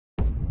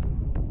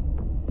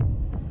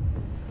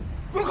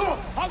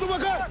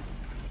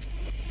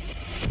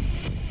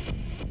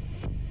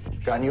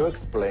Can you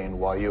explain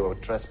why you are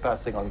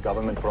trespassing on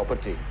government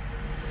property?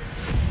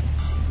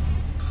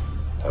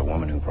 That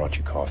woman who brought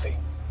you coffee,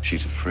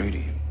 she's afraid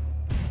of you.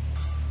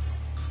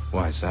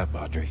 Why is that,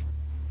 Badri?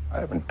 I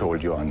haven't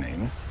told you our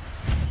names.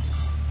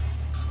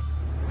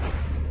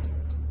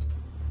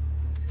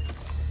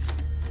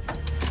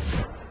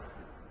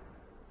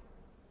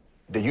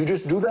 Did you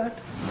just do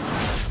that?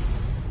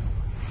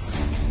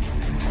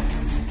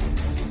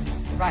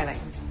 Riley,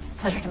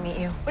 Pleasure to meet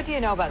you. what do you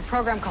know about a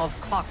program called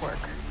Clockwork?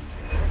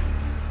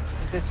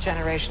 It's this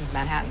generation's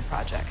Manhattan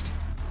Project,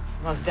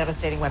 the most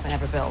devastating weapon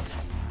ever built.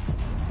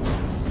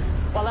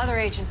 While other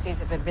agencies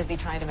have been busy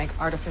trying to make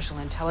artificial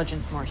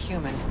intelligence more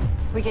human,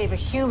 we gave a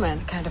human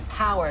kind of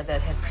power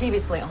that had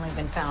previously only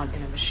been found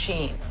in a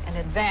machine, an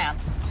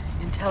advanced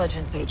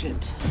intelligence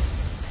agent.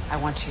 I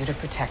want you to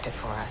protect it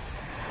for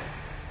us.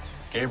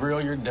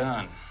 Gabriel, you're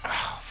done.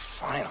 Oh,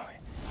 finally.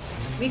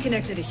 We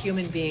connected a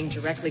human being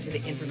directly to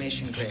the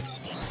information grid.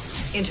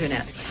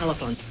 Internet,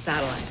 telephone,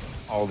 satellite.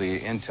 All the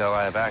intel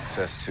I have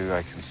access to,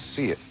 I can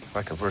see it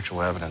like a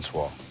virtual evidence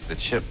wall. The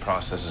chip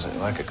processes it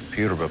like a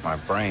computer, but my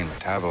brain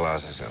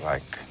metabolizes it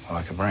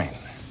like a brain.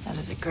 That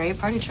is a great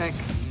party trick.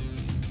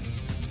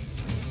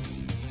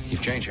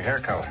 You've changed your hair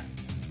color.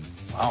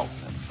 Wow,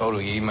 that photo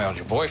you emailed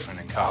your boyfriend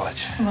in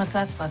college. What's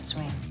that supposed to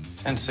mean?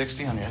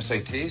 1060 on your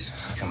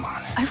SATs? Come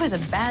on. I was a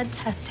bad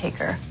test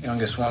taker.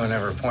 Youngest woman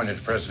ever appointed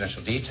to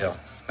presidential detail.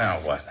 Now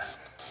what?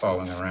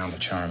 Following around a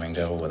charming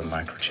devil with a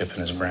microchip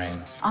in his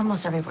brain.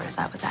 Almost every word of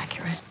that was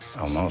accurate.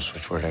 Almost.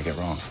 Which word did I get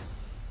wrong?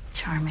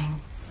 Charming.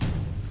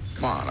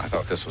 Come on, I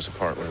thought this was the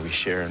part where we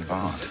share and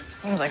bond.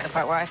 Seems like the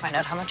part where I find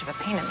out how much of a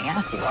pain in the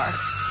ass you are.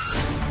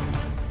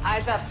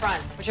 Eyes up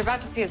front. What you're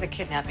about to see is a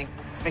kidnapping.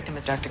 The victim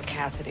is Dr.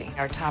 Cassidy,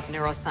 our top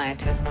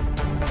neuroscientist.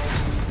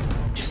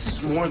 This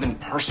is more than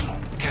personal.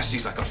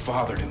 Cassidy's like a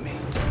father to me.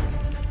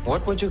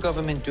 What would your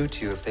government do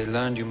to you if they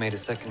learned you made a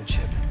second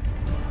chip?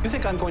 You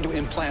think I'm going to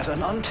implant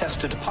an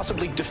untested,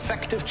 possibly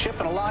defective chip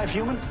in a live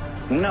human?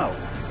 No.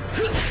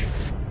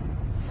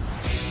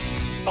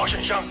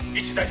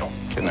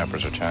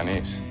 Kidnappers are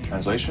Chinese.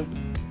 Translation?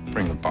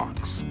 Bring the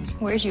box.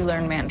 Where'd you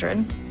learn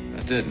Mandarin?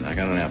 I didn't. I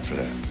got an app for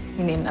that.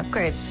 You need an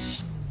upgrade.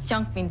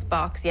 Xiang means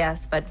box,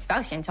 yes, but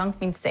Baoxianqiang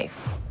means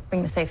safe.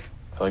 Bring the safe.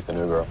 I like the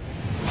new girl.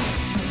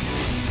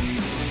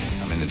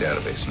 I'm in the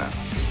database now.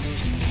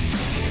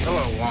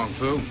 Hello, Wong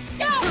Fu.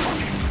 No!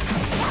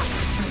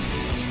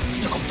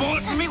 You took a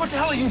bullet from me? What the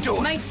hell are you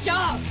doing? My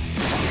job!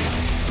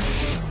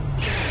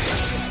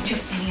 Do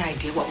you have any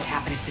idea what would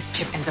happen if this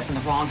chip ends up in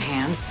the wrong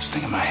hands? This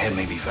thing in my head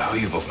may be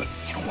valuable, but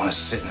you don't want to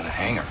sit in a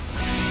hangar.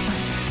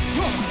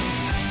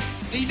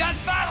 Need that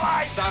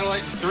satellite!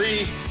 Satellite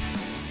 3,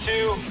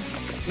 2,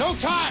 No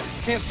time!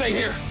 Can't stay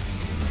here.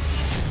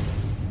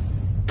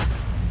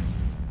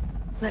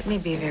 Let me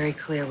be very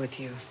clear with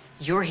you.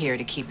 You're here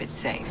to keep it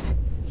safe.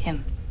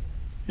 Him,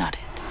 not it.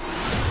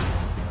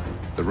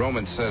 The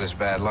Romans said it's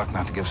bad luck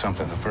not to give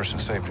something to the person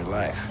who saved your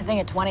life. I think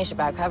a 20 should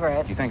about cover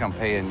it. You think I'm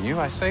paying you?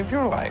 I saved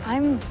your life.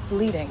 I'm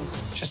bleeding.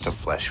 Just a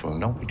flesh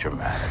wound. Don't be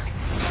dramatic.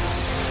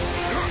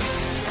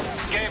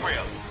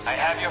 Gabriel, I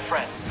have your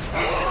friend.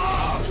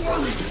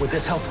 Would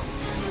this help?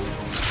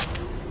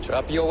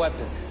 drop your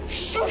weapon.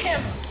 Shoot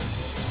him!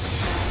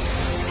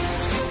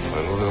 A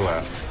little to the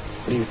left.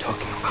 What are you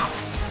talking about?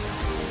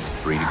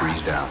 3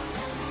 degrees down.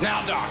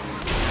 Now, Doc.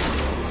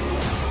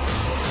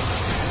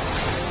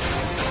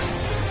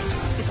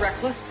 He's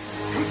reckless,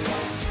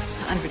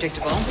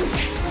 unpredictable,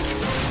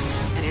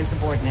 and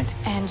insubordinate.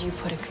 And you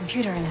put a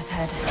computer in his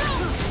head.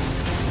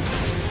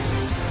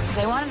 If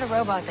they wanted a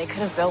robot, they could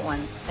have built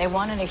one. They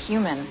wanted a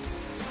human,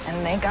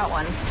 and they got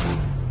one.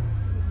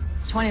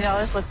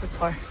 $20, what's this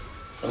for?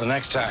 For the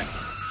next time.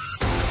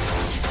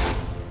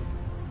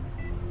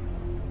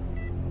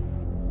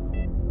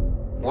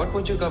 What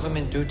would your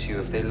government do to you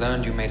if they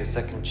learned you made a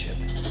second chip?